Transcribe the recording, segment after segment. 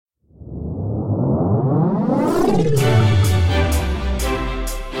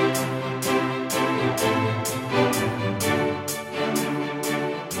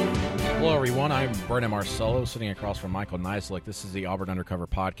Brennan Marcello sitting across from Michael Neislick. This is the Auburn Undercover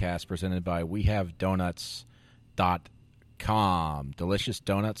Podcast presented by WeHaveDonuts.com. Delicious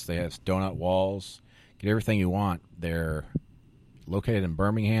donuts. They have donut walls. Get everything you want. They're located in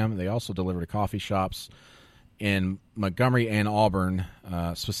Birmingham. They also deliver to coffee shops in Montgomery and Auburn,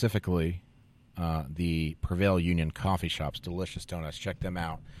 specifically the Prevail Union coffee shops. Delicious donuts. Check them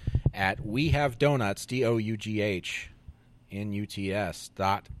out at WeHaveDonuts,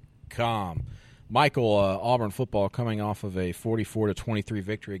 DOUGHNUTS.com. Michael, Auburn football coming off of a 44-23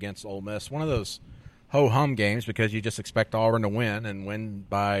 victory against Ole Miss. One of those ho-hum games because you just expect Auburn to win and win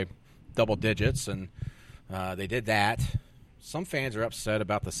by double digits, and they did that. Some fans are upset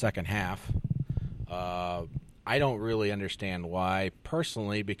about the second half. I don't really understand why,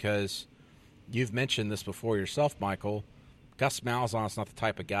 personally, because you've mentioned this before yourself, Michael. Gus Malzahn's not the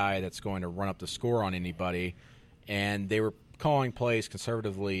type of guy that's going to run up the score on anybody, and they were calling plays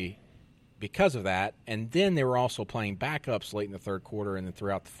conservatively because of that, and then they were also playing backups late in the third quarter and then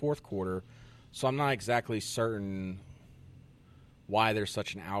throughout the fourth quarter, so I'm not exactly certain why there's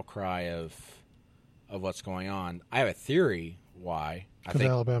such an outcry of what's going on. I have a theory why. I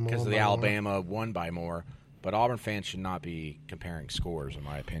think because the Alabama won by more. But Auburn fans should not be comparing scores, in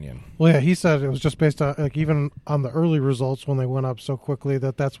my opinion. Well, yeah, he said it was just based on, like, even on the early results when they went up so quickly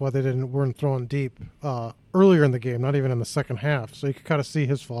that's why they weren't throwing deep earlier in the game, not even in the second half. So you could kind of see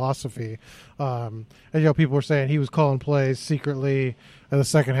his philosophy. And, people were saying he was calling plays secretly in the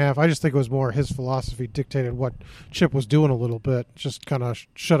second half. I just think it was more his philosophy dictated what Chip was doing a little bit, just kind of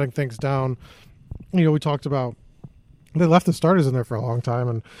shutting things down. We talked about they left the starters in there for a long time,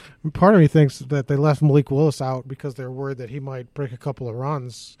 and part of me thinks that they left Malik Willis out because they're worried that he might break a couple of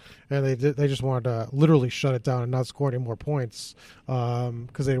runs, and they just wanted to literally shut it down and not score any more points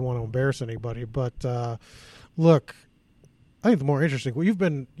because they didn't want to embarrass anybody. But look, I think the more interesting. Well, I've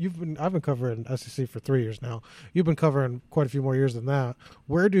been covering SEC for 3 years now. You've been covering quite a few more years than that.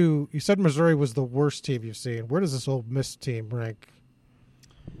 You said Missouri was the worst team you've seen. Where does this Ole Miss team rank?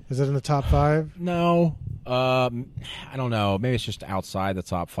 Is it in the top 5? No. I don't know. Maybe it's just outside the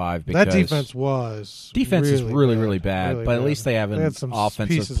top 5. Because that defense is really bad. But at least they have some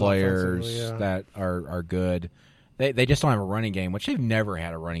offensive players yeah, that are good. They just don't have a running game, which they've never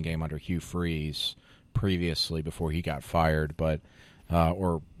had a running game under Hugh Freeze previously before he got fired, but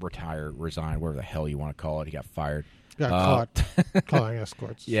or resigned, whatever the hell you want to call it. He got fired. Got caught calling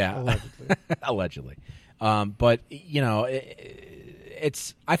escorts. Yeah, allegedly. But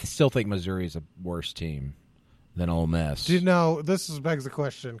I still think Missouri is a worse team than Ole Miss. This begs the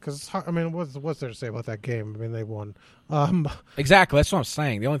question because what's there to say about that game? I mean, they won. Exactly, that's what I'm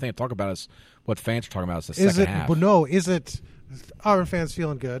saying. The only thing to talk about is what fans are talking about is the second half. But no, is it Auburn fans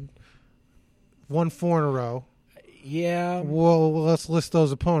feeling good? Won 4 in a row. Yeah. Well, let's list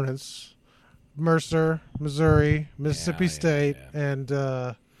those opponents: Mercer, Missouri, Mississippi State, and.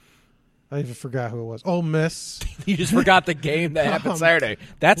 I even forgot who it was. Ole Miss. You just forgot the game that happened Saturday.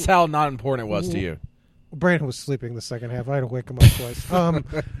 That's how not important it was to you. Brandon was sleeping the second half. I had to wake him up twice.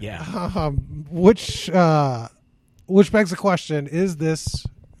 Which begs the question: is this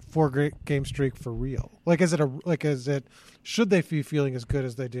 4-game streak for real? Should they be feeling as good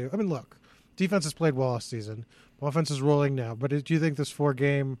as they do? I mean, look, defense has played well this season. Offense is rolling now. But do you think this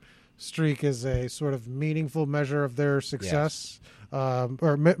 4-game streak is a sort of meaningful measure of their success? Yes.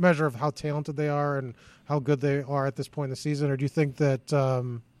 Or measure of how talented they are and how good they are at this point in the season? Or do you think that, they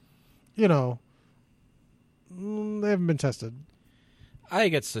haven't been tested? I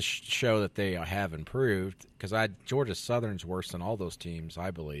think it's to show that they have improved because Georgia Southern's worse than all those teams,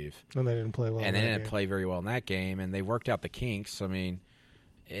 I believe. And they didn't play well. And they didn't play very well in that game, and they worked out the kinks. I mean,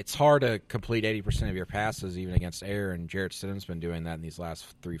 it's hard to complete 80% of your passes even against air, and Jarrett Stidham's been doing that in these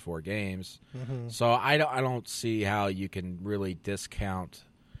last 3-4 games. Mm-hmm. So I don't see how you can really discount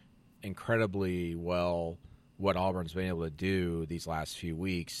incredibly well what Auburn's been able to do these last few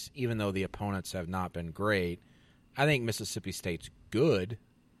weeks, even though the opponents have not been great. I think Mississippi State's good.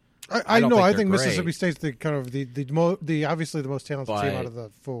 I think Mississippi State's the kind of the obviously the most talented team out of the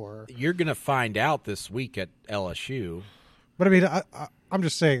 4. You're going to find out this week at LSU. But I mean, I'm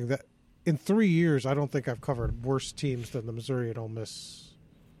just saying that in 3 years, I don't think I've covered worse teams than the Missouri and Ole Miss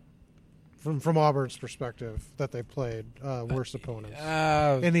from Auburn's perspective that they played worse opponents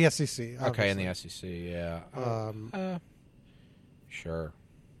in the SEC. Obviously. Okay, in the SEC, yeah. Sure.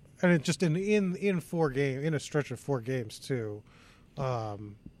 And it just in a stretch of 4 games too. Not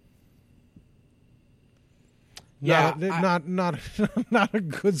a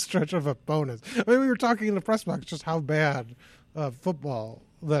good stretch of opponents. I mean, we were talking in the press box just how bad football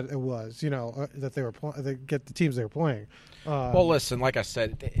that it was. That they were they get the teams they were playing. Well, listen, like I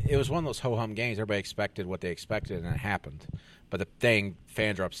said, it was one of those ho-hum games. Everybody expected what they expected, and it happened. But the thing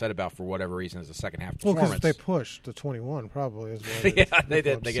fans are upset about for whatever reason is the second half performance. Well, because they pushed to 21 probably as well. Yeah, they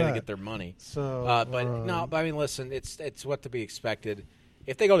did. They got to get their money. So, but I mean, listen, it's what to be expected.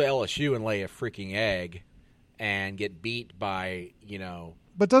 If they go to LSU and lay a freaking egg and get beat by,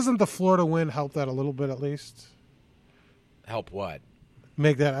 But doesn't the Florida win help that a little bit at least? Help what?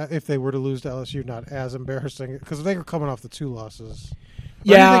 Make that, if they were to lose to LSU, not as embarrassing, because they were coming off the 2 losses.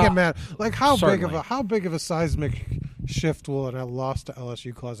 Yeah, or do you think it matters? Like how certainly. big of a seismic shift will a loss to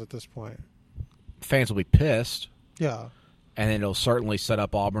LSU cause at this point? Fans will be pissed. Yeah, and it'll certainly set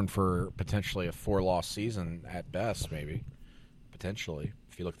up Auburn for potentially a 4-loss season at best, maybe potentially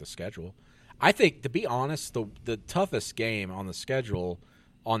if you look at the schedule. I think, to be honest, the toughest game on the schedule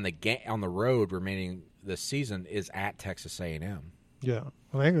on the road remaining this season is at Texas A&M. Yeah,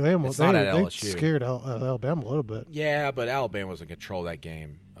 well, they almost It's not at LSU. scared Alabama a little bit. Yeah, but Alabama was in control of that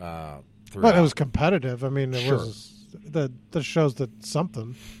game. But it was competitive. I mean, it Sure. was that shows that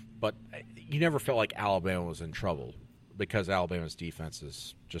something. But you never felt like Alabama was in trouble because Alabama's defense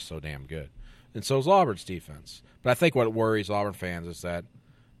is just so damn good, and so is Auburn's defense. But I think what worries Auburn fans is that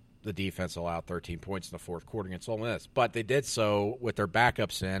the defense allowed 13 points in the fourth quarter against Ole Miss, but they did so with their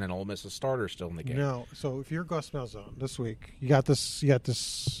backups in and Ole Miss's starters still in the game. No, so if you're Gus Malzahn this week, you got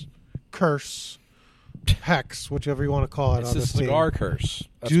this curse, hex, whichever you want to call it. It's on a this cigar team. curse.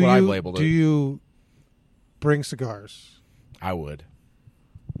 That's what I've labeled it. Do you bring cigars I would.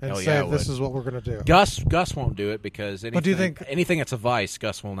 and Hell say yeah, I this would. is what we're going to do? Gus won't do it because anything, But do you think- anything that's a vice,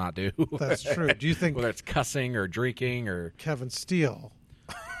 Gus will not do. That's true. Do you think Whether it's cussing or drinking or Kevin Steele?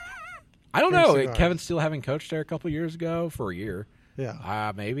 I don't Drink know. cigars. Kevin Steele having coached there a couple years ago for a year.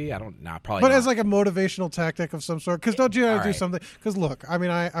 Yeah. Maybe. I don't know. Probably But not. as like a motivational tactic of some sort, because don't you have to All do right. something? Because look, I mean,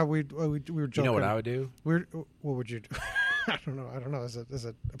 we were joking. You know what I would do? What would you do? I don't know. Is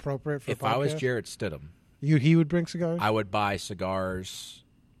it appropriate for? If a I was podcast? Jarrett Stidham, he would bring cigars. I would buy cigars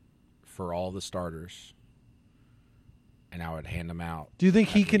for all the starters, and I would hand them out. Do you think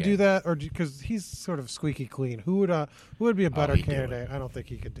he after the can do game. that, or because he's sort of squeaky clean? Who would be a better he'd do candidate? I don't think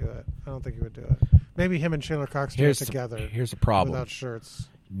he could do it. I don't think he would do it. Maybe him and Chandler Cox do it together. Here's the problem. Without shirts.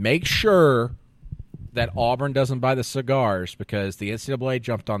 Make sure that Auburn doesn't buy the cigars because the NCAA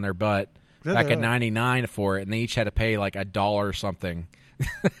jumped on their butt Did back they in really? '99 for it, and they each had to pay like $1 or something.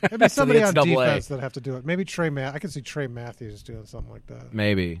 Maybe to somebody the on NCAA. defense that have to do it. Maybe I can see Trey Matthews doing something like that.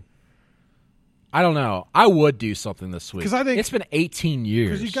 Maybe. I don't know. I would do something this week 'Cause I think- it's been 18 years.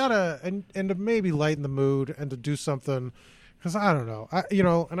 Because you gotta and to maybe lighten the mood and to do something. Because I don't know,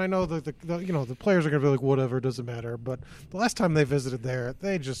 and I know that the players are gonna be like whatever, it doesn't matter. But the last time they visited there,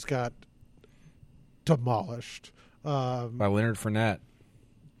 they just got demolished. by Leonard Fournette.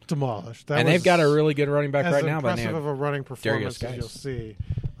 Demolished. That And was they've got a really good running back as right now. But impressive of a running performance as Geis. you'll see.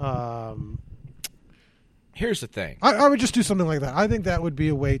 Here's the thing. I would just do something like that. I think that would be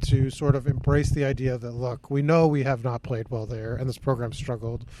a way to sort of embrace the idea that, look, we know we have not played well there, and this program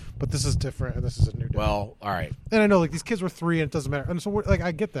struggled, but this is different, and this is a new day. Well, all right. And I know, like, these kids were 3, and it doesn't matter. And so,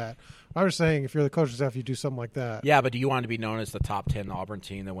 I get that. I was saying, if you're the coaching staff, you do something like that. Yeah, but do you want to be known as the top 10 Auburn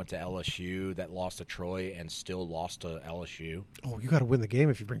team that went to LSU, that lost to Troy, and still lost to LSU? Oh, you got to win the game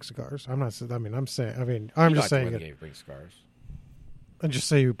if you bring cigars. I'm just You saying like to saying win the it. game, bring cigars. And just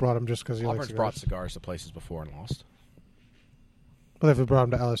say you brought them just because you like Auburn's cigars. brought cigars to places before and lost. But have you brought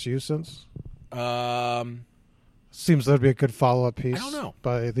them to LSU since? Um, Seems that'd be a good follow-up piece. I don't know.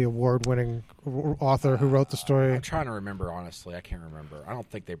 By the award-winning author who wrote the story. I'm trying to remember, honestly. I can't remember. I don't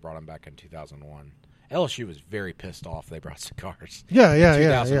think they brought him back in 2001. LSU was very pissed off they brought cigars. Yeah.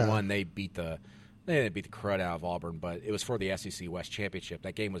 2001, they didn't beat the crud out of Auburn, but it was for the SEC West Championship.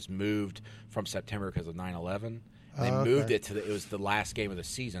 That game was moved from September because of 9/11. They moved okay. it to it was the last game of the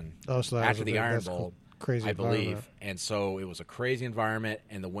season Oh, so that was after a the big- Iron that's Bowl, crazy I believe. environment. And so it was a crazy environment,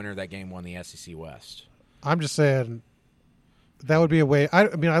 and the winner of that game won the SEC West. I'm just saying that would be a way. I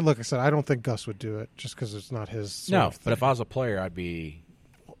mean, like I said, I don't think Gus would do it just because it's not his. Sort No, of but thing. if I was a player, I'd be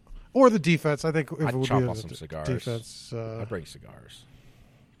or the defense, I think if I'd it would chop be on the some cigars. defense. I'd bring cigars.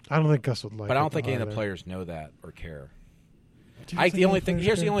 I don't think Gus would like. But I it don't think any of the either. players know that or care. Do you think The only the thing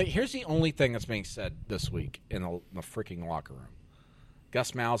players care? here's the only thing that's being said this week in the freaking locker room.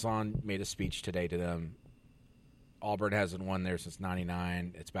 Gus Malzahn made a speech today to them. Auburn hasn't won there since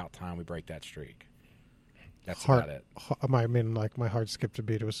 '99. It's about time we break that streak. That's about it. I mean, like my heart skipped a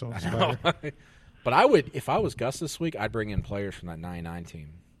beat. It was so inspiring. But I would, if I was Gus this week, I'd bring in players from that '99 team.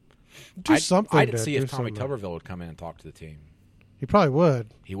 Do something. I'd dude. see Do if Tommy something. Tuberville would come in and talk to the team. He probably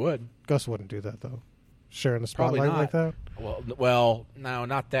would. He would. Gus wouldn't do that though. sharing the Probably spotlight not. like that? Well, no,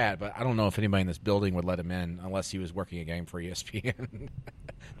 not that. But I don't know if anybody in this building would let him in unless he was working a game for ESPN.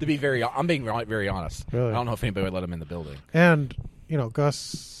 I'm being very honest. Really? I don't know if anybody would let him in the building. And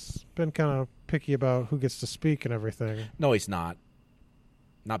Gus been kind of picky about who gets to speak and everything. No, he's not.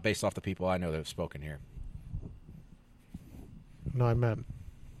 Not based off the people I know that have spoken here. No, I meant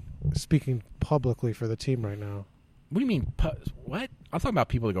speaking publicly for the team right now. What do you mean? What? I'm talking about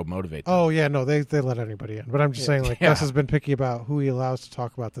people that go motivate them. Oh yeah, no, they let anybody in. But I'm just saying, like, Yeah. Gus has been picky about who he allows to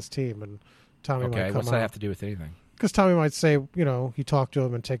talk about this team, and Tommy might Okay, come what's out. that have to do with anything? Because Tommy might say, he talked to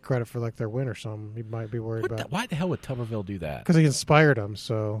him and take credit for like their win or something. He might be worried about Why the hell would Tuberville do that? because he inspired him.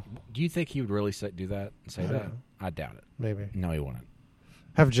 So Do you think he would really do that and say I don't that? know. I doubt it. maybe No, he wouldn't.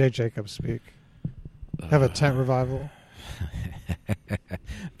 have Jay Jacobs speak. Have a tent revival.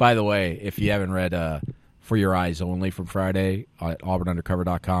 By the way, if you haven't read For Your Eyes Only from Friday at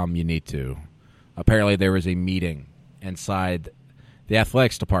auburnundercover.com, you need to. Apparently there was a meeting inside the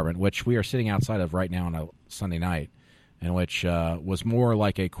athletics department, which we are sitting outside of right now on a Sunday night, and which was more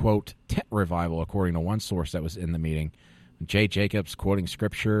like a, quote, tent revival, according to one source that was in the meeting. Jay Jacobs quoting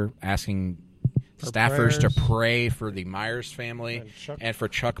scripture, asking staffers to pray for the Myers family and for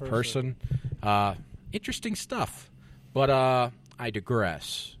Chuck Person. Interesting stuff. But I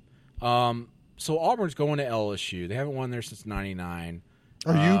digress. So Auburn's going to LSU. They haven't won there since '99.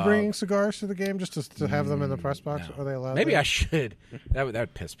 Are you bringing cigars to the game just to have them in the press box? No. Are they allowed? Maybe there? I should. That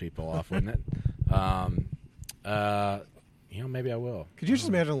would piss people off, wouldn't it? Maybe I will. Could you just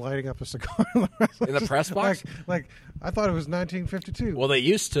imagine lighting up a cigar in the press box? Like I thought it was 1952. Well, they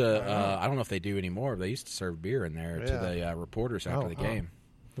used to. I don't know if they do anymore. But they used to serve beer in there to the reporters after the game.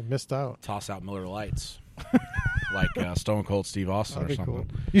 We missed out. Toss out Miller Lights, like Stone Cold Steve Austin That'd or be something.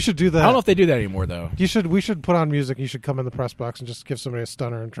 cool. You should do that. I don't know if they do that anymore, though. We should put on music. You should come in the press box and just give somebody a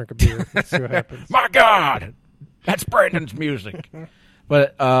stunner and drink a beer and see what happens. My God, that's Brandon's music.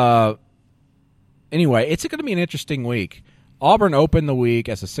 But anyway, it's going to be an interesting week. Auburn opened the week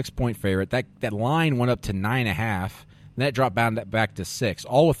as a 6-point favorite. That line went up to 9.5, and that dropped back to 6,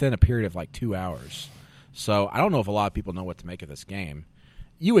 all within a period of like 2 hours. So I don't know if a lot of people know what to make of this game.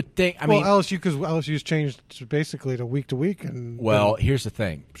 You would think. I mean, LSU, because LSU's changed basically to week, and here's the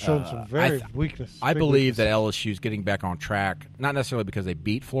thing. showed some very weakness. I big believe weakness. that LSU's getting back on track, not necessarily because they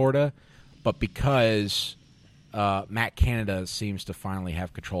beat Florida, but because Matt Canada seems to finally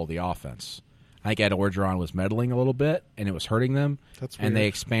have control of the offense. I think Ed Orgeron was meddling a little bit, and it was hurting them. That's and weird. they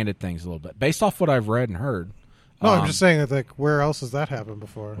expanded things a little bit. Based off what I've read and heard. No, I'm just saying that, like, where else has that happened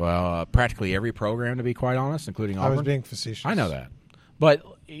before? Well, practically every program, to be quite honest, including Auburn. I was being facetious. I know that. But,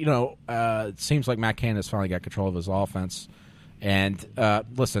 it seems like Matt Canada's finally got control of his offense. And,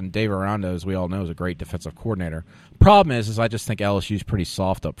 listen, Dave Aranda, as we all know, is a great defensive coordinator. Problem is I just think LSU's pretty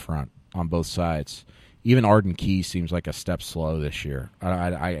soft up front on both sides. Even Arden Key seems like a step slow this year.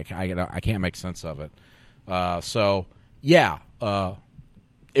 I can't make sense of it.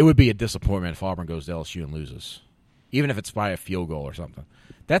 It would be a disappointment if Auburn goes to LSU and loses, even if it's by a field goal or something.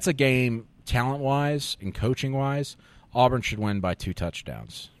 That's a game, talent-wise and coaching-wise, Auburn should win by 2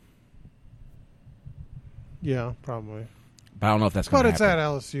 touchdowns. Yeah, probably. But I don't know if that's going But to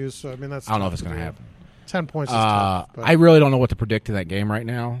happen. it's at LSU, so I mean that's. I don't know if tough it's to going to do. happen. 10 points is tough. But I really don't know what to predict in that game right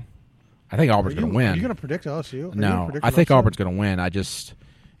now. I think Auburn's going to win. Are you going to predict LSU? No, I think Auburn's going to win.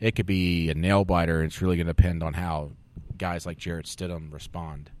 It could be a nail biter. It's really going to depend on how guys like Jarrett Stidham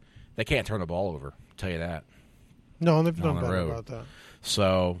respond. They can't turn the ball over. I'll tell you that. No, they've on done the better road. about that.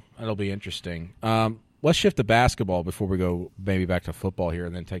 So it'll be interesting. Let's shift to basketball before we go maybe back to football here,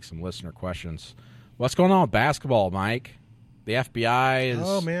 and then take some listener questions. What's going on with basketball, Mike? The FBI is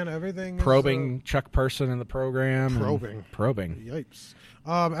Oh man, everything probing is, Chuck Person in the program. probing. Yipes.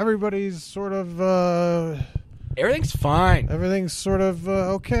 Everybody's sort of Everything's fine. everything's sort of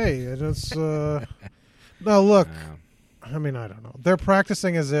okay. And it's no look. I mean, I don't know. They're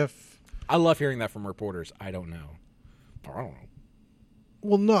practicing as if. I love hearing that from reporters. I don't know.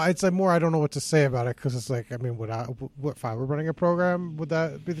 Well, no, I'd say more. I don't know what to say about it because it's like, I mean, if I were running a program, would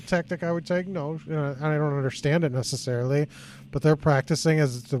that be the tactic I would take? No, I don't understand it necessarily, but they're practicing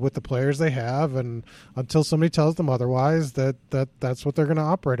with the players they have, and until somebody tells them otherwise, that's what they're going to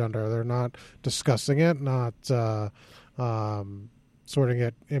operate under. They're not discussing it, not sorting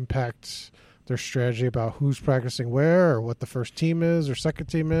it impact their strategy about who's practicing where or what the first team is or second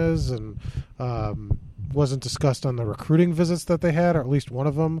team is, and wasn't discussed on the recruiting visits that they had, or at least one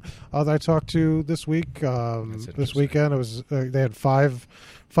of them that I talked to this week. This weekend, it was they had five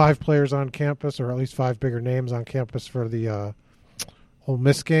players on campus, or at least 5 bigger names on campus for the Ole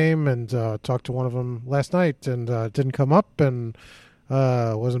Miss game, and talked to one of them last night, and it didn't come up, and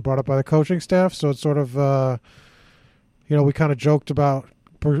wasn't brought up by the coaching staff. So it's sort of, we kind of joked about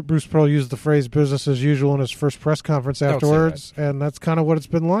Bruce Pearl used the phrase "business as usual" in his first press conference afterwards, and that's kind of what it's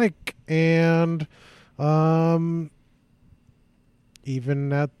been like. And even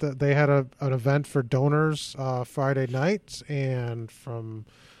they had an event for donors Friday night, and from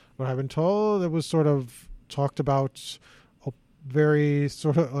what I've been told, it was sort of talked about a very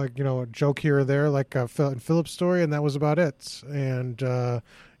sort of like a joke here or there, like in Philip's story, and that was about it. And that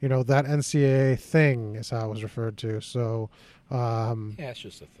NCAA thing is how it was referred to. So. It's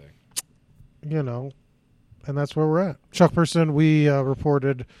just a thing. And that's where we're at. Chuck Person, we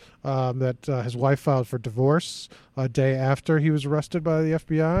reported that his wife filed for divorce a day after he was arrested by the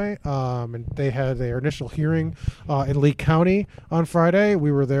FBI. And they had their initial hearing in Lee County on Friday.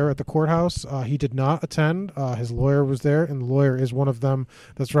 We were there at the courthouse. He did not attend. His lawyer was there, and the lawyer is one of them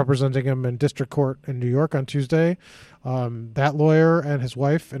that's representing him in district court in New York on Tuesday. That lawyer and his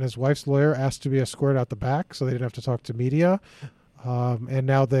wife's lawyer asked to be escorted out the back so they didn't have to talk to media. And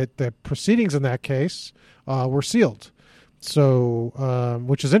now that the proceedings in that case were sealed. So,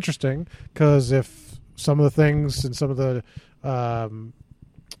 which is interesting because if some of the things and some of the,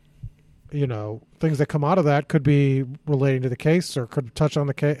 things that come out of that could be relating to the case or could touch on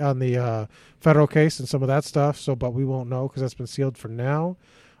the federal case and some of that stuff. So, but we won't know because that's been sealed for now.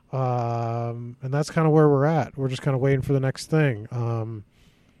 And that's kind of where we're at. We're just kind of waiting for the next thing.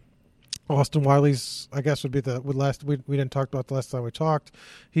 Austin Wiley's, I guess, would be we didn't talk about the last time we talked.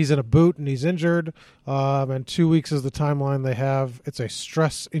 He's in a boot and he's injured. And 2 weeks is the timeline they have. It's a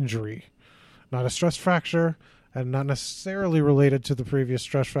stress injury, not a stress fracture, and not necessarily related to the previous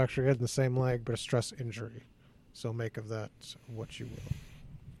stress fracture he had in the same leg, but a stress injury. So make of that what you will.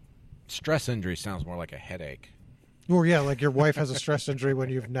 Stress injury sounds more like a headache. Or yeah, like your wife has a stress injury when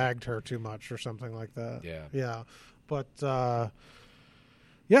you've nagged her too much or something like that. Yeah. But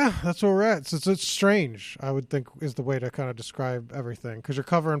yeah, that's where we're at. So it's strange, I would think, is the way to kind of describe everything. Because you're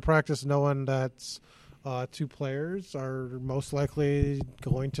covering practice knowing that two players are most likely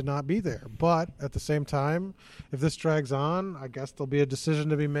going to not be there. But at the same time, if this drags on, I guess there'll be a decision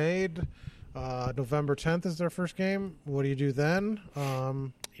to be made. November 10th is their first game. What do you do then?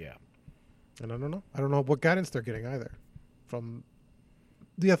 Yeah. And I don't know. I don't know what guidance they're getting either from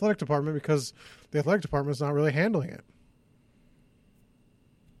the athletic department because the athletic department is not really handling it.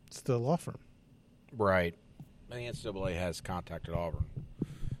 It's the law firm. Right. The NCAA has contacted Auburn.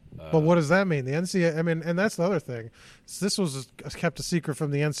 But what does that mean? The NCAA, and that's the other thing. This was kept a secret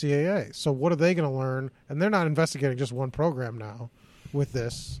from the NCAA. So what are they going to learn? And they're not investigating just one program now with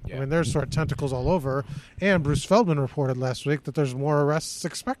this. Yeah. I mean, there's sort of tentacles all over. And Bruce Feldman reported last week that there's more arrests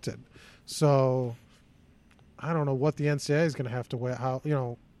expected. So I don't know what the NCAA is going to have to wait. How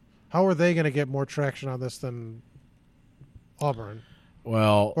are they going to get more traction on this than Auburn?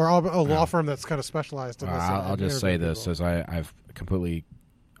 Well, or a law firm that's kind of specialized in this. I'll just say this, as I've completely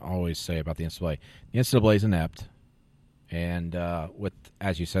always say about the NCAA. The NCAA is inept, and with,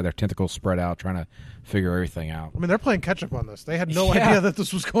 as you said, their tentacles spread out, trying to figure everything out. I mean, they're playing catch up on this. They had no idea that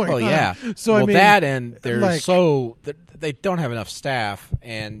this was going on. Yeah. So I mean, that and they're they don't have enough staff,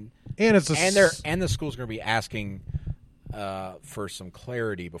 and the school's going to be asking for some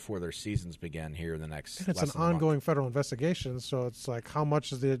clarity before their seasons begin here in the next. And it's an ongoing federal investigation, so it's like, how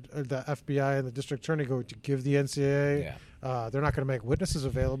much is the FBI and the district attorney going to give the NCAA? Yeah. They're not going to make witnesses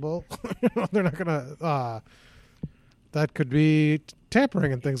available. They're not going to. That could be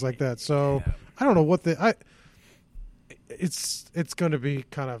tampering and things like that. So yeah. I don't know what It's going to be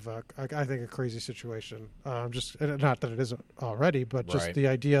kind of I think a crazy situation. Just not that it isn't already, but just the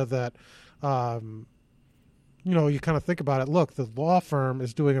idea that. You kind of think about it. Look, the law firm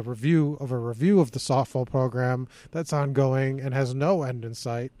is doing a review of the softball program that's ongoing and has no end in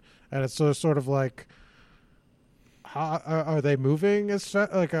sight. And it's sort of like, how are they moving?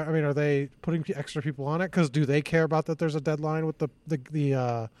 Are they putting extra people on it? Because do they care about that? There's a deadline with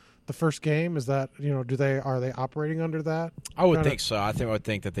the first game. Is that are they operating under that? I would think so. I would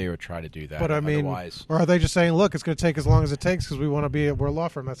think that they would try to do that. But I mean, otherwise, or are they just saying, look, it's going to take as long as it takes because we're a law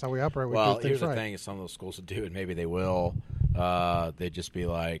firm. That's how we operate. Here's the thing: is some of those schools will do it. Maybe they will. They'd just be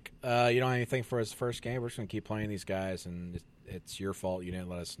like, you don't have anything for his first game. We're just going to keep playing these guys, and it's your fault you didn't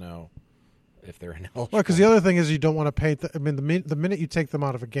let us know if they're ineligible. Well, because the other thing is you don't want to paint. The minute you take them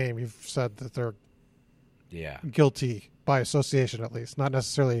out of a game, you've said that they're guilty by association, at least, not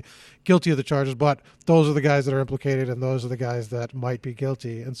necessarily guilty of the charges, but those are the guys that are implicated and those are the guys that might be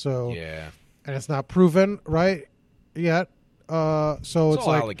guilty. And so, and it's not proven right yet So It's it's all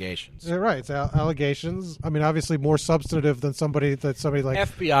like allegations. Yeah, right. It's allegations. I mean, obviously more substantive than somebody like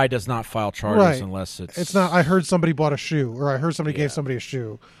FBI does not file charges Right. unless it's. It's not. I heard somebody bought a shoe, or I heard somebody Yeah. gave somebody a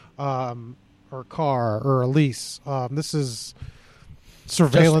shoe, or a car, or a lease. This is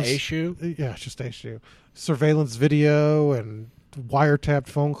surveillance. Just a shoe? Yeah, it's just a shoe. Surveillance video and wiretapped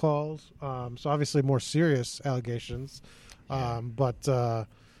phone calls. So obviously more serious allegations. But I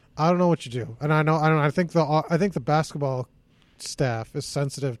don't know what you do, and I don't. I think the basketball staff is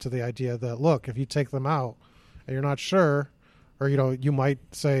sensitive to the idea that, look, if you take them out and you're not sure, or you might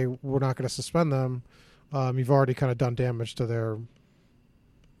say we're not going to suspend them, you've already kind of done damage to their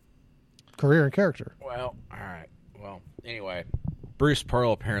career and character. Well, all right. Well, anyway, Bruce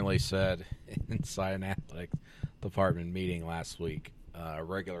Pearl apparently said inside an athletics department meeting last week, a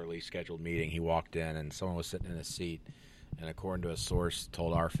regularly scheduled meeting, he walked in and someone was sitting in his seat, and according to a source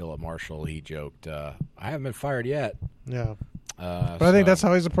told our Philip Marshall, he joked, I haven't been fired yet. Yeah. But I think that's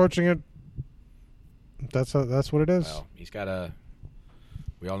how he's approaching it. That's what it is. Well, he's got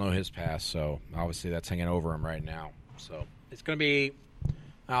we all know his past, so obviously that's hanging over him right now. So it's going to be,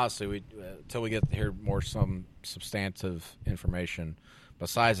 honestly, until we get to hear some substantive information,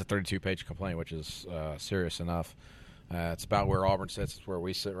 besides the 32-page complaint, which is serious enough. It's about where Auburn sits. It's where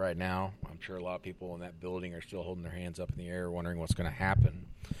we sit right now. I'm sure a lot of people in that building are still holding their hands up in the air, wondering what's going to happen.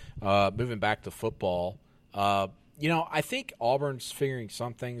 Moving back to football, I think Auburn's figuring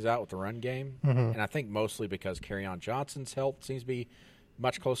some things out with the run game, and I think mostly because Kerryon Johnson's health seems to be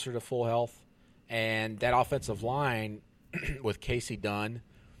much closer to full health, and that offensive line with Casey Dunn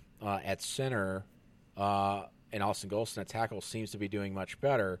at center and Austin Golston at tackle seems to be doing much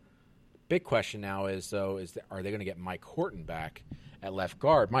better. Big question now is, are they going to get Mike Horton back at left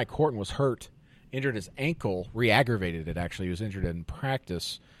guard? Mike Horton was hurt, injured his ankle, re-aggravated it actually. He was injured in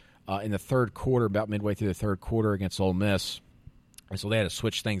practice in the third quarter, about midway through the third quarter against Ole Miss. And so they had to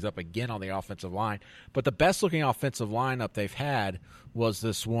switch things up again on the offensive line. But the best-looking offensive lineup they've had was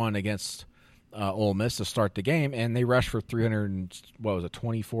this one against Ole Miss to start the game, and they rushed for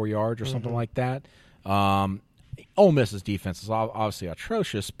 24 yards or something like that. Ole Miss's defense is obviously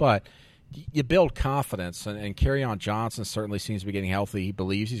atrocious, but you build confidence, and Kerryon Johnson certainly seems to be getting healthy. He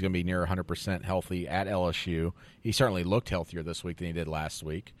believes he's going to be near 100% healthy at LSU. He certainly looked healthier this week than he did last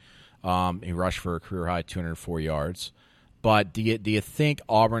week. He rushed for a career-high 204 yards. But do you think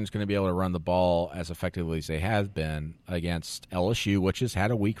Auburn's going to be able to run the ball as effectively as they have been against LSU, which has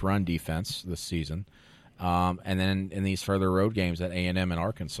had a weak run defense this season, and then in these further road games at A&M and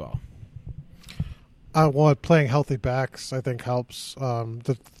Arkansas? Playing healthy backs, I think, helps.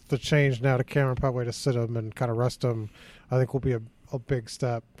 The change now to Cameron Petway to sit him and kind of rest him, I think, will be a big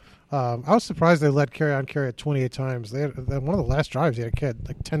step. I was surprised they let Kerryon carry it 28 times. They had one of the last drives, he had a kid,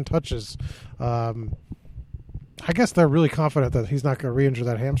 like 10 touches. I guess they're really confident that he's not going to re-injure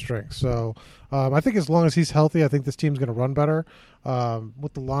that hamstring. So I think as long as he's healthy, I think this team's going to run better.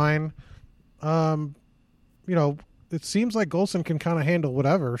 With the line, it seems like Golston can kind of handle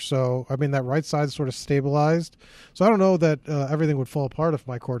whatever. So, I mean, that right side's sort of stabilized. So I don't know that everything would fall apart if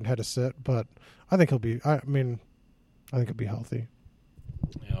Mike Horton had to sit, but I think he'll be – I think he'll be healthy.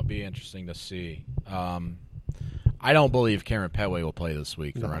 Yeah, it'll be interesting to see. I don't believe Cameron Petway will play this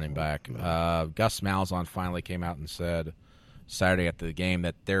week, the running back. No. Gus Malzahn finally came out and said Saturday after the game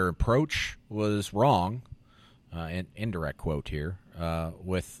that their approach was wrong, an indirect quote here,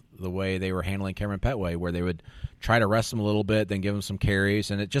 with the way they were handling Cameron Petway, where they would try to rest him a little bit, then give him some carries,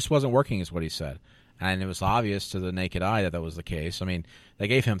 and it just wasn't working is what he said. And it was obvious to the naked eye that was the case. I mean, they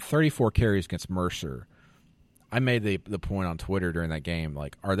gave him 34 carries against Mercer. I made the point on Twitter during that game,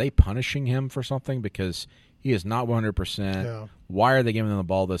 like, are they punishing him for something? Because he is not 100%. Yeah. Why are they giving him the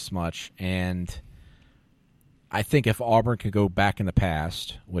ball this much? And I think if Auburn could go back in the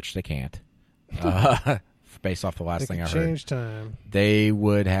past, which they can't, based off the last thing I heard, time. They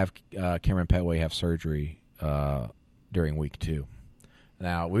would have Cameron Petway have surgery during week 2.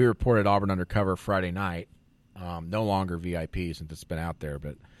 Now, we reported Auburn Undercover Friday night, no longer VIP since it's been out there,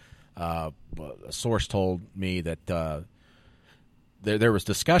 but a source told me that there was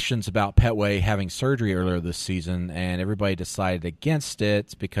discussions about Petway having surgery earlier this season, and everybody decided against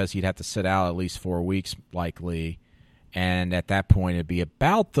it because he'd have to sit out at least 4 weeks likely, and at that point it'd be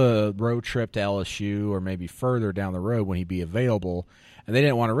about the road trip to LSU or maybe further down the road when he'd be available, and they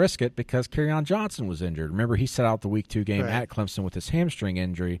didn't want to risk it because Kerryon Johnson was injured. Remember, he sat out the week 2 game at Clemson with his hamstring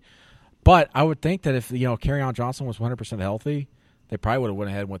injury. But I would think that if Kerryon Johnson was 100% healthy, they probably would have went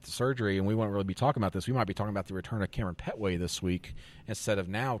ahead and went to surgery, and we won't really be talking about this. We might be talking about the return of Cameron Petway this week instead of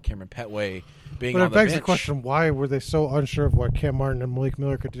now Cameron Petway being on the bench. But it begs the question, why were they so unsure of what Cam Martin and Malik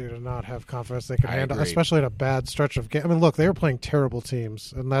Miller could do to not have confidence they could handle, especially in a bad stretch of game? I mean, look, they were playing terrible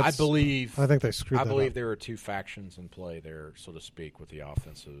teams, and that's I think they screwed that up. I believe there were two factions in play there, so to speak, with the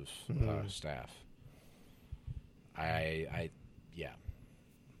offensive staff. Yeah.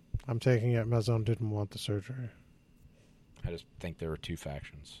 I'm taking it Mazzone didn't want the surgery. I just think there were two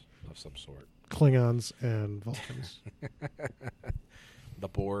factions of some sort. Klingons and Vulcans. The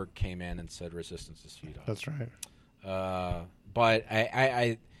Borg came in and said resistance is futile. That's right. But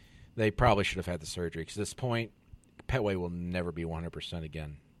they probably should have had the surgery because at this point, Petway will never be 100%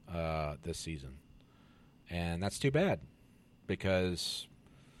 again this season. And that's too bad because,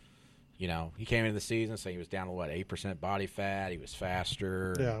 you know, he came into the season saying he was down to, 8% body fat. He was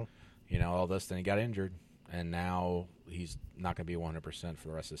faster. Yeah. You know, all this. Then he got injured. And now he's not going to be 100% for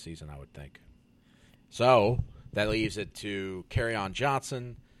the rest of the season, I would think. So that leaves it to Kerryon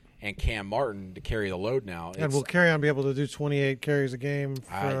Johnson and Cam Martin to carry the load now. And will Kerryon be able to do 28 carries a game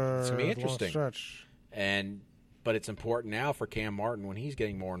for it's going to be interesting. a long stretch? But it's important now for Cam Martin when he's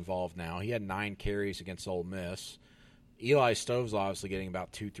getting more involved now. He had 9 carries against Ole Miss. Eli Stove's obviously getting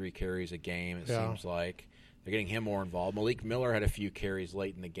about 2-3 carries a game, it seems like. They're getting him more involved. Malik Miller had a few carries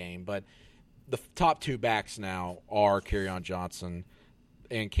late in the game, but the top 2 backs now are Kerryon Johnson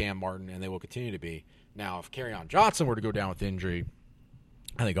and Cam Martin, and they will continue to be. Now, if Kerryon Johnson were to go down with injury,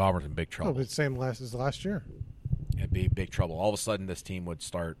 I think Auburn's in big trouble. It'll be the same as last year. It'd be big trouble. All of a sudden, this team would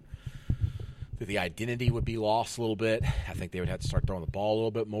start – the identity would be lost a little bit. I think they would have to start throwing the ball a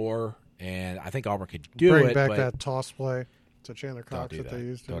little bit more, and I think Auburn could Bring back that toss play to Chandler Cox that they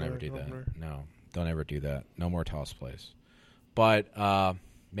used to. Don't ever do that. No, don't ever do that. No more toss plays. But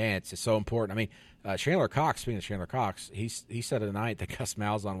man, it's so important. I mean, Chandler Cox, speaking of Chandler Cox, he said tonight that Gus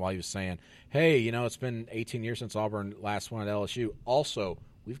Malzahn while he was saying, hey, you know, it's been 18 years since Auburn last won at LSU. Also,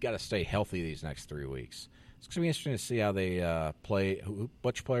 we've got to stay healthy these next 3 weeks. It's going to be interesting to see how they play,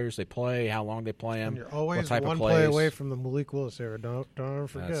 which players they play, how long they play them, and you're always what type one of plays. Play away from the Malik Willis era. Don't ever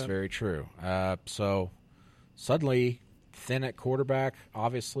forget. That's very true. So suddenly, thin at quarterback,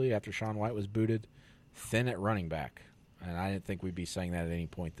 obviously, after Sean White was booted, thin at running back. And I didn't think we'd be saying that at any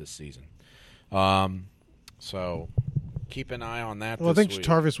point this season. So keep an eye on that. Well, I think week.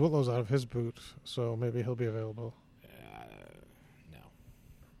 Tarvis Whitlow's out of his boot, so maybe he'll be available. No.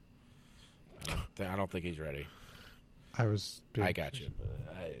 I don't think he's ready. I got you.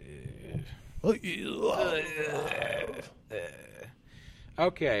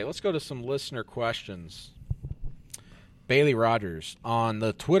 Okay, let's go to some listener questions. Bailey Rogers on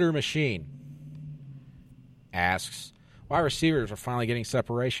the Twitter machine asks, why receivers are finally getting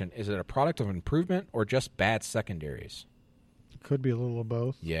separation. Is it a product of improvement or just bad secondaries? Could be a little of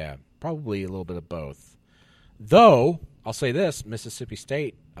both. Yeah, probably a little bit of both. Though, I'll say this, Mississippi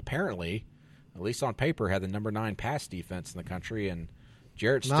State apparently, at least on paper, had the number 9 pass defense in the country, and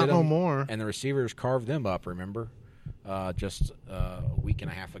Jarrett Stidham no more. And the receivers carved them up, remember, just a week and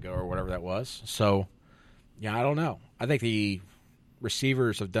a half ago or whatever that was. So, yeah, I don't know. I think the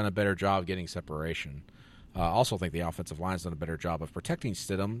receivers have done a better job getting separation. I also think the offensive line has done a better job of protecting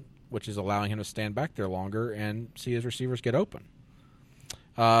Stidham, which is allowing him to stand back there longer and see his receivers get open.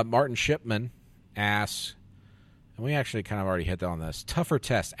 Martin Shipman asks, and we actually kind of already hit on this, tougher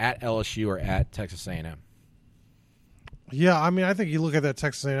test at LSU or at Texas A&M? Yeah, I mean, I think you look at that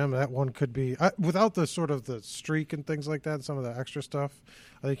Texas A&M, that one could be, without the sort of the streak and things like that, some of the extra stuff,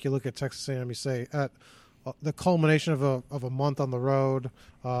 I think you look at Texas A&M, you say, at the culmination of a month on the road,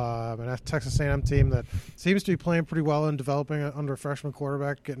 and a Texas A&M team that seems to be playing pretty well and developing under a freshman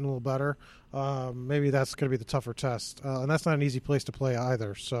quarterback, getting a little better. Maybe that's going to be the tougher test, and that's not an easy place to play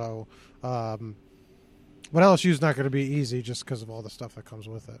either. So, but LSU's not going to be easy just because of all the stuff that comes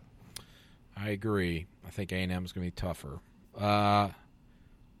with it. I agree. I think A&M is going to be tougher.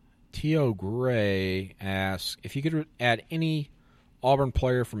 T.O. Gray asks, if you could add any Auburn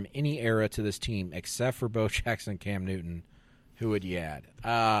player from any era to this team except for Bo Jackson and Cam Newton, who would you add?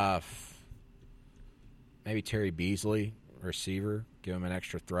 Maybe Terry Beasley, receiver, give him an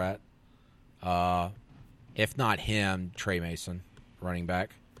extra threat. If not him, Trey Mason, running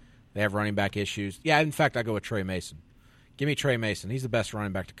back. They have running back issues. Yeah, in fact, I go with Trey Mason. Give me Trey Mason. He's the best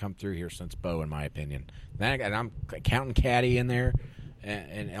running back to come through here since Bo, in my opinion. And I'm counting Caddy in there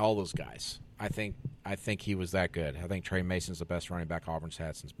and all those guys. I think he was that good. I think Trey Mason's the best running back Auburn's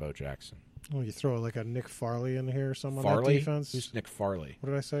had since Bo Jackson. Well, you throw like a Nick Farley in here or something Farley? on that defense. Who's Nick Farley?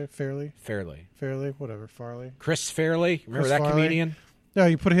 What did I say? Fairley, whatever, Farley. Chris Fairley? Remember Chris that Farley? comedian? Yeah,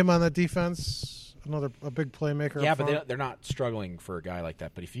 you put him on that defense. a big playmaker. Yeah, up front. but they're not struggling for a guy like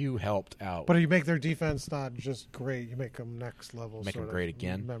that. But if you helped out, But you make their defense not just great, you make them next level. Make them sort of great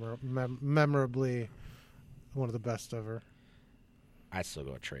again? Memorably, one of the best ever. I'd still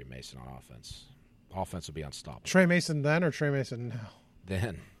go with Trey Mason on offense. Offense would be unstoppable. Trey Mason then or Trey Mason now?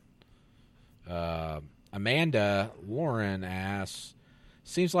 Then, Amanda Lauren asks,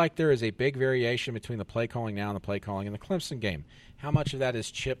 seems like there is a big variation between the play calling now and the play calling in the Clemson game. How much of that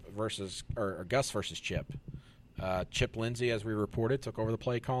is Chip versus or Gus versus Chip? Chip Lindsey, as we reported, took over the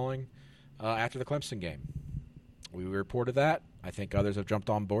play calling after the Clemson game. We reported that. I think others have jumped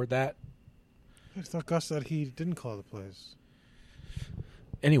on board that. I thought Gus said he didn't call the plays.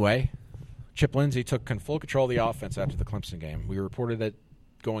 Anyway, Chip Lindsey took full control of the offense after the Clemson game. We reported that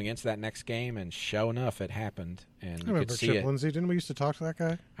going into that next game, and sure enough, it happened. And I remember Chip Lindsey. Didn't we used to talk to that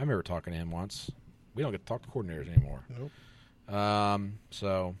guy? I remember talking to him once. We don't get to talk to coordinators anymore. Nope.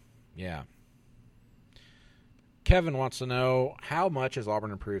 So, yeah. Kevin wants to know, how much has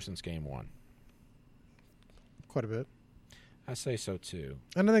Auburn improved since game one? Quite a bit. I say so, too.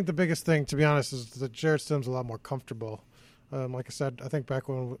 And I think the biggest thing, to be honest, is that Jarrett Stidham's a lot more comfortable. Like I said, I think back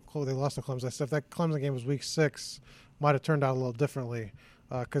when they lost to Clemson, I said if that Clemson game was week 6, might have turned out a little differently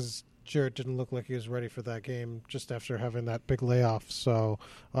because Jarrett didn't look like he was ready for that game just after having that big layoff. So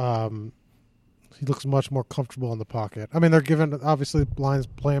he looks much more comfortable in the pocket. I mean, they're given, obviously, lines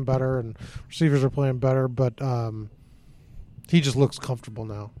playing better and receivers are playing better, but he just looks comfortable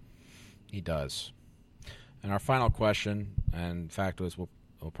now. He does. And our final question, and in fact, we'll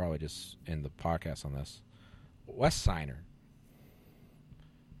probably just end the podcast on this. Wes Seiner.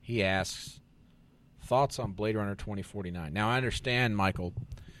 He asks, thoughts on Blade Runner 2049. Now, I understand, Michael,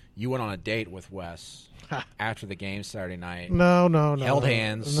 you went on a date with Wes after the game Saturday night. No. Held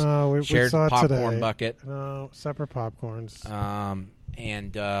hands. No, we shared saw it popcorn today. bucket. No, separate popcorns.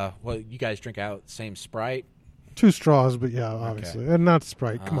 And you guys drink out the same Sprite? 2 straws, but yeah, obviously. Okay. And not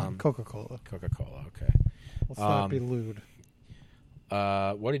Sprite. Come on, Coca-Cola. Coca-Cola, okay. Let's not be lewd.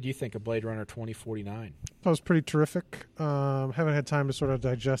 What did you think of Blade Runner 2049? That was pretty terrific. Haven't had time to sort of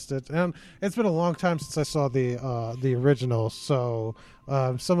digest it, and it's been a long time since I saw the original. So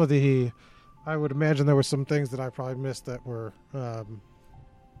some of I would imagine there were some things that I probably missed that were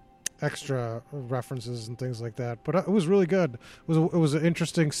extra references and things like that. But it was really good. It was an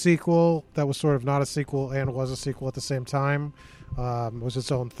interesting sequel that was sort of not a sequel and was a sequel at the same time. It was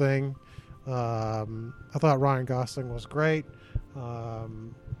its own thing. I thought Ryan Gosling was great. I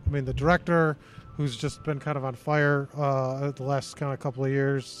mean, the director, who's just been kind of on fire the last kind of couple of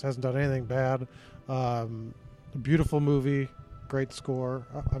years, hasn't done anything bad. Beautiful movie, great score.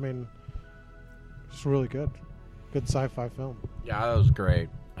 I mean, it's really good. Good sci-fi film. Yeah, that was great.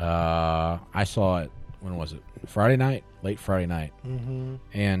 I saw it, when was it? Friday night? Late Friday night. Mm-hmm.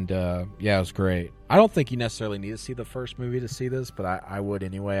 And, yeah, it was great. I don't think you necessarily need to see the first movie to see this, but I would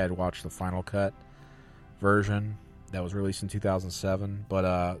anyway. I'd watch the Final Cut version that was released in 2007. But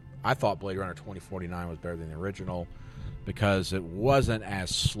I thought Blade Runner 2049 was better than the original because it wasn't as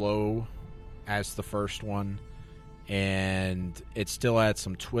slow as the first one, and it still had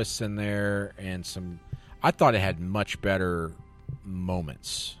some twists in there and some... I thought it had much better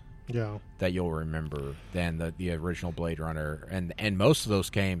moments that you'll remember than the original Blade Runner, and most of those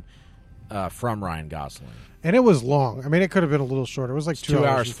came from Ryan Gosling. And it was long. I mean, it could have been a little shorter. It was like 2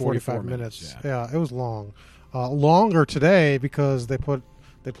 hours and 45 minutes. Yeah, it was long. Longer today because they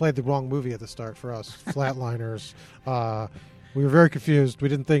played the wrong movie at the start for us, Flatliners. We were very confused. We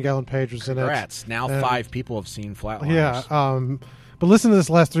didn't think Ellen Page was in it. Congrats. Now 5 people have seen Flatliners. Yeah. But listen to this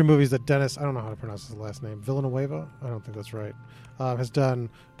last 3 movies that Dennis, I don't know how to pronounce his last name, Villanueva? I don't think that's right. Has done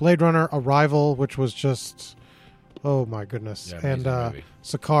Blade Runner, Arrival, which was just, oh my goodness. Yeah, and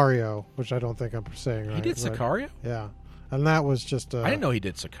Sicario, which I don't think I'm saying right. He did Sicario? Yeah. And that was just... I didn't know he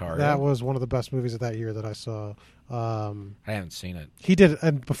did Sicario. That was one of the best movies of that year that I saw. I haven't seen it. He did,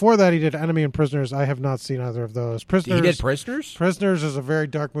 and before that he did Enemy and Prisoners. I have not seen either of those. Prisoners. He did Prisoners? Prisoners is a very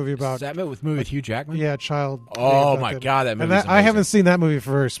dark movie about... Is that movie with Hugh Jackman? Yeah, child... Oh my God, that movie! I haven't seen that movie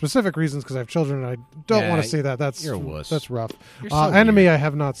for very specific reasons because I have children and I don't want to see that. You're a wuss. That's rough. So Enemy weird. I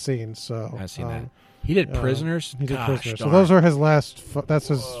have not seen, so... I've seen that. He did Prisoners? He did Prisoners. Darn. So those are his last... That's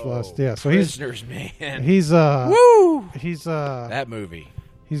his last... Yeah, so Prisoners, man. He's... Woo! He's... that movie.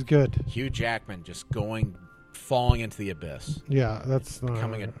 He's good. Hugh Jackman just falling into the abyss. Yeah, that's not...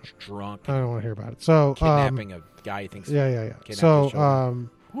 Becoming a drunk. I don't want to hear about it. So... Kidnapping a guy he thinks... Yeah. So,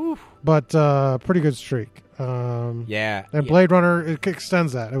 but pretty good streak. Yeah. And Blade Runner, it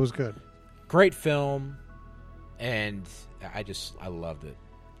extends that. It was good. Great film. And I loved it.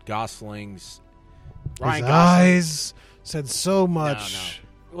 Gosling's... His eyes said so much.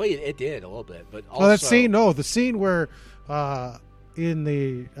 No. Well, it did a little bit, but also Well, that scene, the scene where in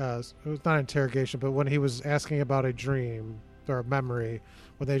the it was not interrogation, but when he was asking about a dream or a memory,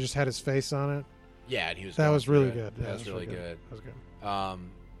 when they just had his face on it. Yeah, and he was. That was really good. good. Yeah, that was really good. That was good. I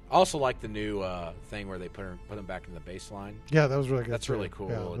also like the new thing where they put him back in the baseline. Yeah, that was really good. That's too. really cool.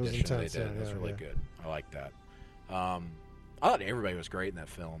 Yeah, it was Addition intense. they did. That's really good. I like that. I thought everybody was great in that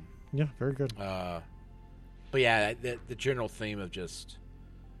film. Yeah, very good. But yeah, the general theme of just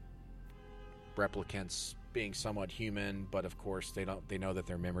replicants being somewhat human, but of course they know that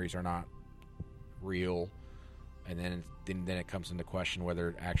their memories are not real, and then it comes into question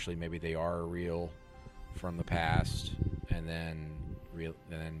whether actually maybe they are real from the past, and then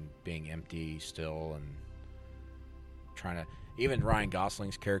being empty still, and trying to even Ryan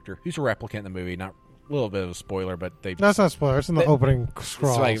Gosling's character, who's a replicant in the movie, not a little bit of a spoiler, but that's not a spoiler. It's in the opening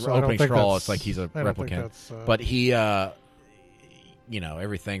scroll. It's like so opening scroll. It's like he's a I don't think replicant, but he,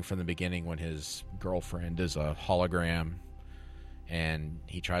 everything from the beginning when his girlfriend is a hologram, and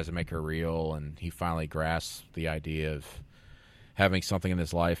he tries to make her real, and he finally grasps the idea of having something in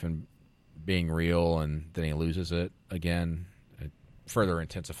his life and being real, and then he loses it again. It further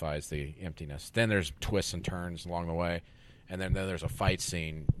intensifies the emptiness. Then there's twists and turns along the way, and then there's a fight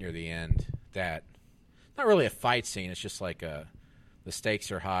scene near the end that, not really a fight scene, it's just like the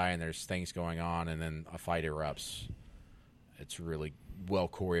stakes are high and there's things going on, and then a fight erupts. It's really well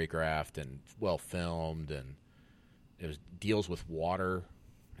choreographed and well filmed, and it deals with water,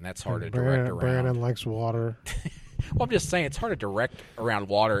 and that's hard to direct around. Brandon likes water. Well, I'm just saying it's hard to direct around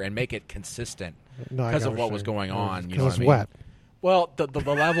water and make it consistent because of what was going on. Because it's wet. Well, the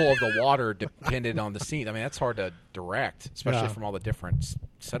level of the water depended on the scene. I mean, that's hard to direct, especially from all the different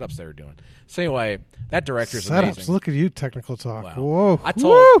setups they were doing. So anyway, that director's amazing. Look at you, technical talk. Wow. Whoa! I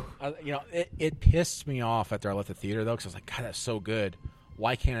told it pissed me off after I left the theater though, because I was like, God, that's so good.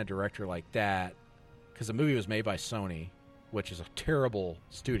 Why can't a director like that? Because the movie was made by Sony, which is a terrible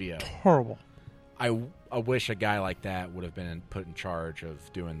studio. Horrible. I wish a guy like that would have been put in charge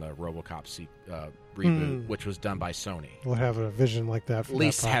of doing the RoboCop reboot, which was done by Sony. Would have a vision like that. For at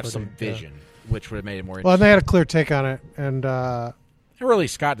least that have some vision, which would have made it more interesting. Well, and they had a clear take on it, and Ridley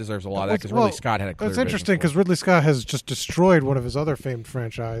Scott deserves a lot of that because Ridley Scott had a clear It's vision. interesting because Ridley Scott has just destroyed one of his other famed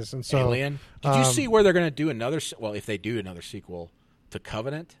franchise, and so Alien. Did you see where they're going to do another? Well, if they do another sequel to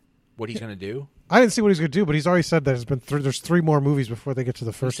Covenant, what he's going to do? I didn't see what he's going to do, but he's already said that there's 3 more movies before they get to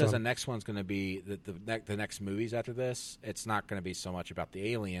the first one. He says one. the next one's going to be the next movies after this. It's not going to be so much about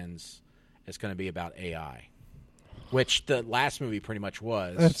the aliens. It's going to be about AI, which the last movie pretty much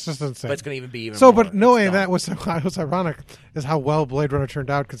was. It's just insane. But it's going to be even so. more. But knowing that was ironic is how well Blade Runner turned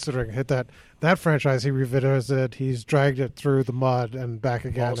out, considering it hit that franchise. He revisited, he's dragged it through the mud and back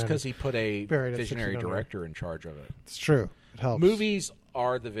again. Well, it's because he put a visionary director in charge of it. It's true. It helps. Movies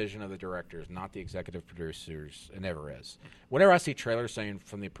are the vision of the directors, not the executive producers. It never is. Whenever I see trailers saying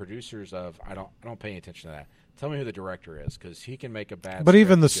from the producers of, I don't pay any attention to that. Tell me who the director is, because he can make a bad. But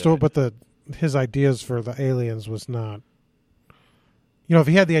even the story, his ideas for the aliens was not. If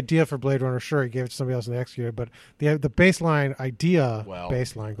he had the idea for Blade Runner, sure, he gave it to somebody else and they executed. But the baseline idea,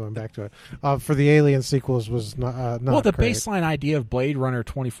 going back to it, for the Alien sequels was not. Well, the great. baseline idea of Blade Runner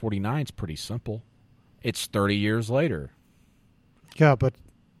 2049 is pretty simple. It's 30 years later. Yeah,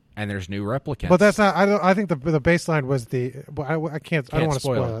 and there's new replicants. But that's not. I think the baseline was the. I can't. I don't want to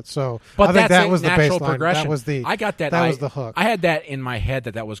spoil it. So, but I think that was the natural baseline. Progression. That was the. I got that. That was the hook. I had that in my head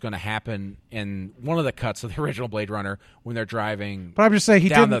that was going to happen in one of the cuts of the original Blade Runner when they're driving. But I'm just saying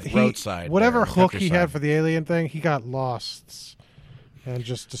down the roadside. Whatever hook he had for the alien thing, he got lost and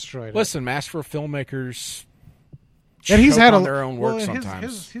just destroyed. Listen, master filmmakers. And he's had their own work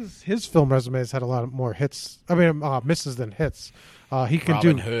sometimes. His film resume has had a lot more hits. I mean, misses than hits. He can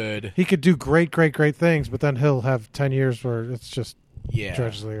Robin Hood. He could do great things, but then he'll have 10 years where it's just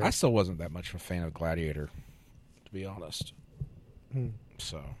drudgery. I still wasn't that much of a fan of Gladiator, to be honest.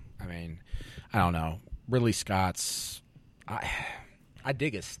 So, I mean, I don't know. Ridley Scott's, I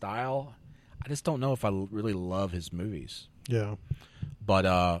dig his style. I just don't know if I really love his movies. Yeah.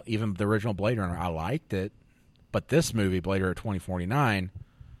 But even the original Blade Runner, I liked it. But this movie, Blade Runner 2049,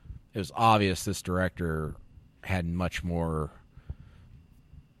 it was obvious this director had much more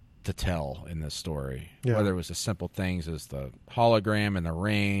to tell in this story. Yeah. Whether it was the simple things as the hologram and the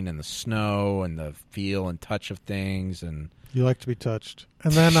rain and the snow and the feel and touch of things, and you like to be touched.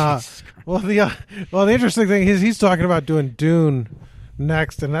 And then, the interesting thing is he's talking about doing Dune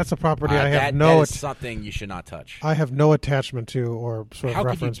next, and that's a property I have that is something you should not touch. I have no attachment to or sort of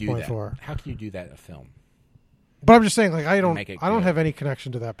reference point for. How can you do that in a film? But I'm just saying, like, I don't good. have any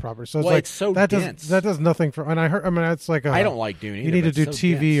connection to that property. So it's Well, like it's so that dense. does nothing for. And I mean, it's like I don't like Dune either. You need to but do it's so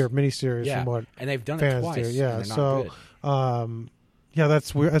TV dense. or miniseries Yeah, from what and they've done it fans twice. do. and Yeah, they're not so good. yeah,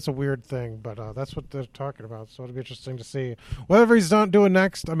 that's weird. That's a weird thing, but that's what they're talking about. So it'll be interesting to see whatever he's doing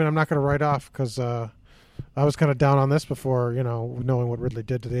next. I mean, I'm not going to write off because I was kind of down on this before, knowing what Ridley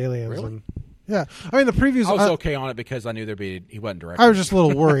did to the aliens. Really? And yeah, I mean the previews. I was okay on it because I knew he wasn't directing. I was just a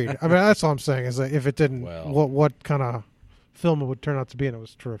little worried. I mean, that's all I'm saying is that if it didn't, Well, what kind of film it would turn out to be, and it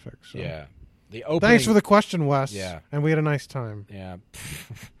was terrific. So. Yeah. The opening. Thanks for the question, Wes. Yeah. And we had a nice time. Yeah.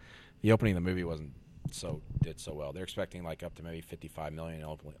 The opening of the movie did so well. They're expecting like up to maybe 55 million.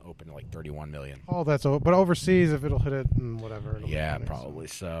 Open to like 31 million. Oh, but overseas, if it'll hit it and whatever. It'll Yeah, be funny, probably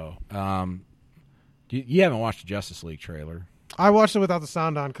so. You haven't watched the Justice League trailer. I watched it without the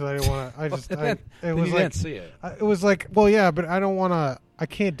sound on because I didn't want to. I just, it was you like, didn't see it. It was like, well, yeah, but I don't want to. I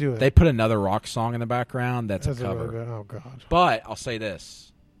can't do it. They put another rock song in the background. That's a Has it cover. really been- oh God! But I'll say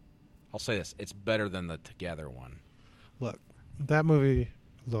this. It's better than the Together one. Look, that movie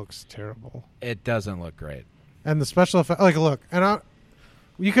looks terrible, It doesn't look great. and the special effect. Like, look,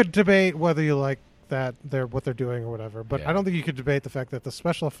 you could debate whether you like that what they're doing or whatever, but Yeah. I don't think you could debate the fact that the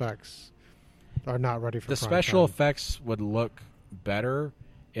special effects are not ready for The prime special time. effects would look better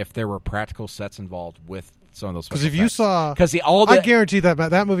if there were practical sets involved with some of those. Because if you saw, because I guarantee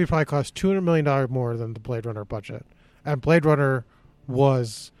that movie probably cost $200 million more than the Blade Runner budget, and Blade Runner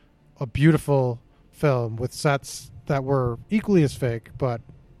was a beautiful film with sets that were equally as fake. But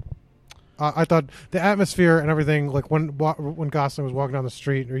I thought the atmosphere and everything, like when Gosling was walking down the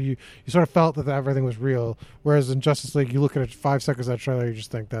street, or you sort of felt that everything was real. Whereas in Justice League, you look at it 5 seconds of that trailer, you just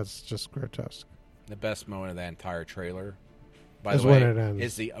think that's just grotesque. the best moment of that entire trailer, by Is the way, when it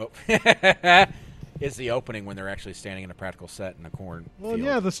ends. is the opening when they're actually standing in a practical set in a corn. Well, field.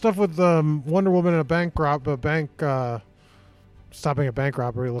 yeah, the stuff with Wonder Woman and stopping a bank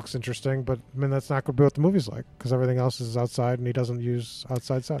robbery looks interesting, but I mean that's not going to be what the movie's like because everything else is outside and he doesn't use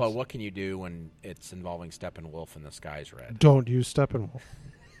outside sets. But what can you do when it's involving Steppenwolf and the sky's red? Don't use Steppenwolf.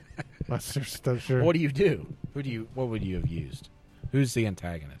 That's sure. What do you do? What would you have used? Who's the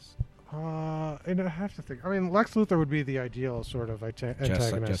antagonist? And I have to think. I mean, Lex Luthor would be the ideal sort of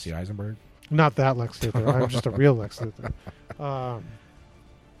antagonist. Jesse Eisenberg. Not that Lex Luthor. I'm just a real Lex Luthor.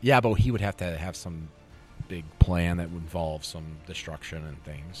 Yeah, but he would have to have some big plan that would involve some destruction and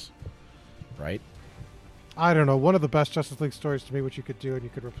things, right? I don't know. One of the best Justice League stories to me, which you could do and you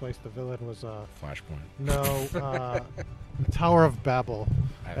could replace the villain, was Flashpoint. Tower of Babel,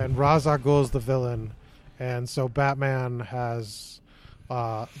 and Ra's al Ghul's the villain, and so Batman has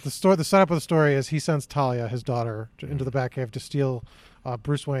the story. The setup of the story is he sends Talia, his daughter, into the Batcave to steal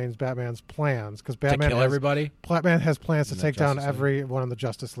Bruce Wayne's Batman's plans because To kill everybody. Batman has plans to In the take down Justice League. everyone in the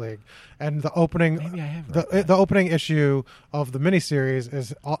Justice League, and the opening, Maybe I have read that. the opening issue of the miniseries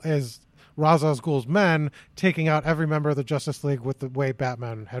is Ra's al Ghul's men taking out every member of the Justice League with the way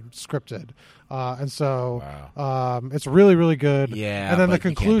Batman had scripted, and so it's really really good. Yeah, and then but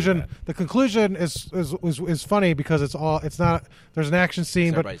you can't do that. the conclusion is funny because it's not there's an action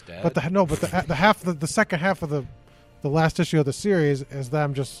scene, but everybody's dead? but the second half of the last issue of the series is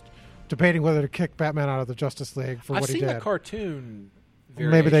them just debating whether to kick Batman out of the Justice League for I've what he seen did. the cartoon.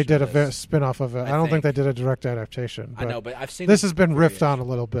 Maybe they did variation of this. spin-off of it. I don't think they did a direct adaptation. I know, but I've seen this the has been riffed variation. on a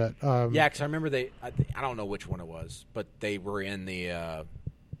little bit. Yeah, because I remember I don't know which one it was, but they were in the.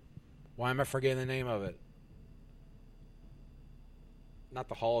 Why am I forgetting the name of it? Not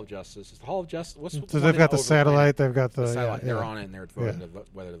the Hall of Justice. It's the Hall of Justice. What's So the they've one got in the satellite. Overland? They've got The the satellite. yeah, They're yeah. on it, and they're voting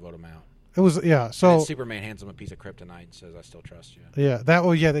whether to vote them out. It was And then So Superman hands them a piece of kryptonite and says, "I still trust you."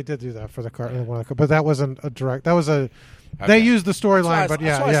 they did do that for the cartoon, but that wasn't a direct. That was a. Okay. They used the storyline, but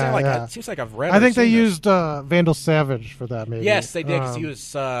That's why I say, like, yeah. It seems like I've read. I or think they seen this. used Vandal Savage for that. Maybe Yes, they did because he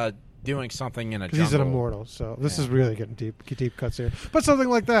was doing something in a jungle. he's an immortal. So this Yeah. is really getting deep cuts here. But something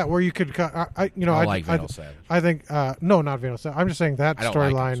like that where you could cut. I like Vandal Savage. I think no, not Vandal Savage. I'm just saying that I don't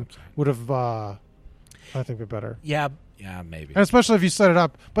like him, storyline so I'm saying. would have. I think been better. Yeah, maybe. And especially if you set it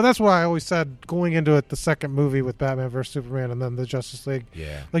up. But that's why I always said going into it, the second movie with Batman versus Superman and then the Justice League.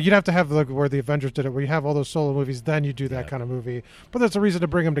 Yeah. Like you'd have to have where the Avengers did it, where you have all those solo movies, then you do that kind of movie. But there's a reason to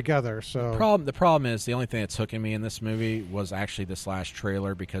bring them together. So The problem is the only thing that's hooking me in this movie was actually this last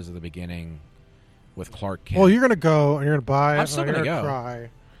trailer because of the beginning with Clark Kent. well, you're gonna go and you're gonna buy it. I'm still and you're gonna go. cry.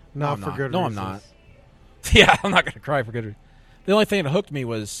 No, Not I'm for not. good No, I'm reasons. not. Yeah, I'm not going to cry for good reason. The only thing that hooked me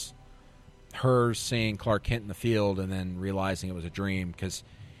was her seeing Clark Kent in the field and then realizing it was a dream because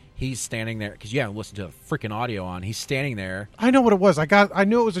he's standing there. Because you haven't listened to the freaking audio on. He's standing there. I know what it was. I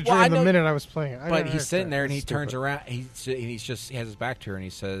knew it was a dream Well, I the know- minute I was playing it. But he's sitting there and he It's turns stupid. around. He has his back to her and he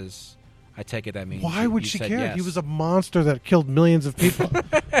says, I take it that means Why would you she said care? yes. He was a monster that killed millions of people.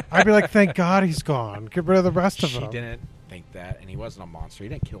 I'd be like, thank God he's gone. Get rid of the rest of She them. didn't think that, and he wasn't a monster. He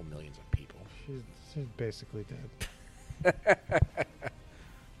didn't kill millions of people. She's basically dead.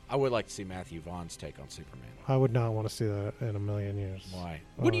 I would like to see Matthew Vaughn's take on Superman. I would not want to see that in a million years. Why?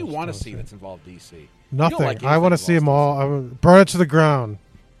 Oh, What do you it's want to tough see to- that's involved DC? You Nothing. don't like I want to anything see them involved all. I would burn it to the ground.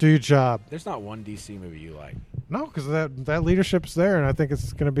 Do your job. There's not one DC movie you like. No, because that leadership's there, and I think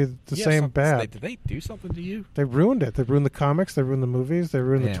it's going to be the same bad. Did they do something to you? They ruined it. They ruined the comics. They ruined the movies. They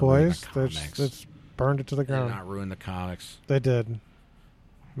ruined They the didn't ruin toys. the They comics. just burned it to the They did ground. not ruin the comics. They did.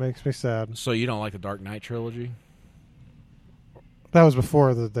 Makes me sad. So you don't like the Dark Knight trilogy? That was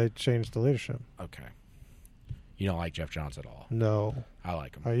before they changed the leadership. Okay. You don't like Jeff Johns at all? No, I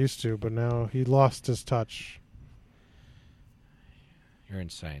like him. I used to, but now he lost his touch. You're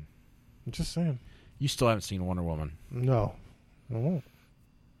insane. I'm just saying. You still haven't seen Wonder Woman. No. I won't.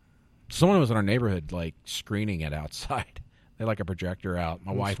 Someone was in our neighborhood, like, screening it outside. They had, like, a projector out.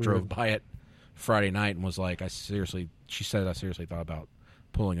 My That's wife weird. drove by it Friday night and was like, she said I seriously thought about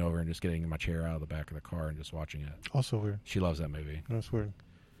pulling over and just getting my chair out of the back of the car and just watching it. Also weird. She loves that movie. That's weird.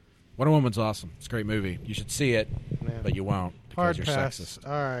 Wonder Woman's awesome. It's a great movie. You should see it, Man. but you won't because Hard you're pass. sexist.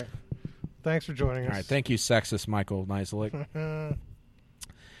 All right. Thanks for joining us. All right, thank you, sexist Michael Nizilik.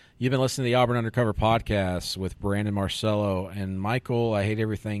 You've been listening to the Auburn Undercover Podcast with Brandon Marcello and Michael, I Hate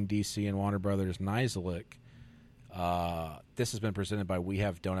Everything, DC and Warner Brothers, Nizilik. This has been presented by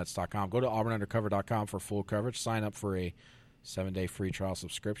WeHaveDonuts.com. Go to auburnundercover.com for full coverage. Sign up for a 7-day free trial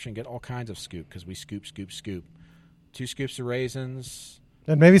subscription. Get all kinds of scoop because we scoop. 2 scoops of raisins,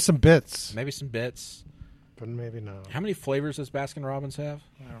 And maybe some bits. maybe some bits. But maybe not. How many flavors does Baskin-Robbins have?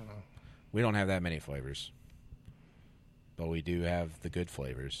 I don't know. We don't have that many flavors. But we do have the good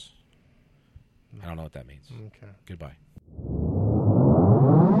flavors. I don't know what that means. Okay. Goodbye.